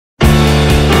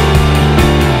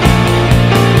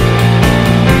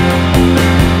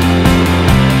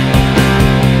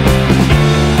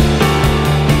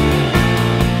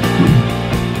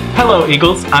Hello,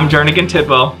 Eagles. I'm Jernigan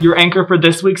Tidwell, your anchor for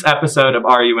this week's episode of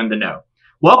Are You in the Know?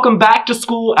 Welcome back to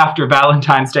school after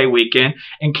Valentine's Day weekend,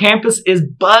 and campus is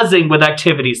buzzing with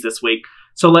activities this week,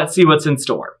 so let's see what's in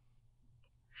store.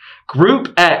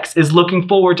 Group X is looking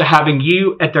forward to having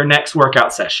you at their next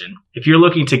workout session. If you're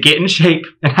looking to get in shape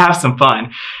and have some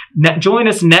fun, join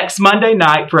us next Monday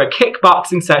night for a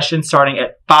kickboxing session starting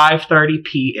at 5:30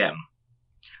 p.m.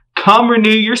 Come renew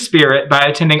your spirit by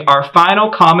attending our final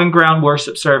Common Ground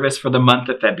worship service for the month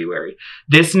of February.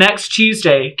 This next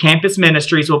Tuesday, Campus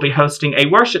Ministries will be hosting a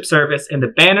worship service in the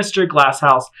Bannister Glass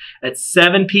House at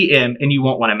 7 p.m. and you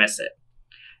won't want to miss it.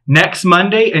 Next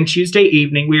Monday and Tuesday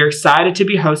evening, we are excited to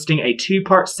be hosting a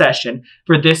two-part session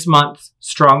for this month's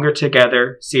Stronger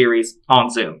Together series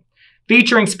on Zoom,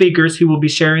 featuring speakers who will be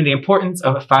sharing the importance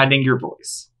of finding your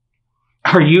voice.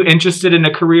 Are you interested in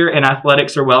a career in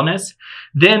athletics or wellness?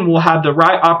 Then we'll have the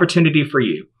right opportunity for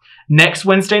you. Next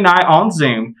Wednesday night on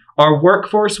Zoom, our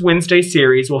Workforce Wednesday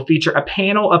series will feature a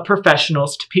panel of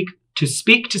professionals to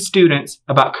speak to students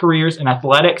about careers in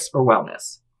athletics or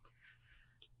wellness.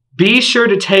 Be sure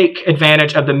to take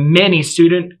advantage of the many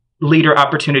student leader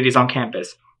opportunities on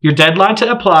campus. Your deadline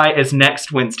to apply is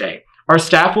next Wednesday. Our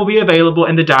staff will be available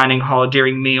in the dining hall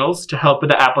during meals to help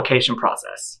with the application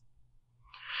process.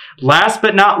 Last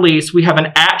but not least, we have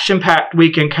an action-packed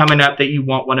weekend coming up that you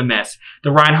won't want to miss. The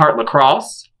Reinhardt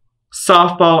lacrosse,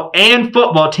 softball, and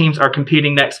football teams are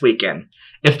competing next weekend.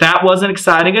 If that wasn't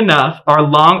exciting enough, our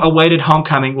long-awaited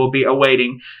homecoming will be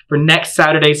awaiting for next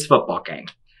Saturday's football game.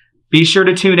 Be sure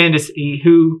to tune in to see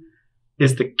who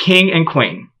is the king and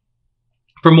queen.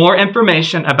 For more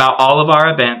information about all of our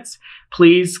events,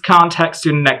 please contact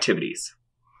Student Activities.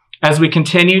 As we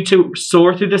continue to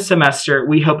soar through the semester,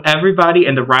 we hope everybody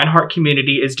in the Reinhardt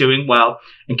community is doing well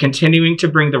and continuing to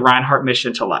bring the Reinhardt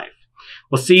mission to life.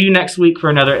 We'll see you next week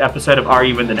for another episode of Are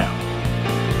You in the Know?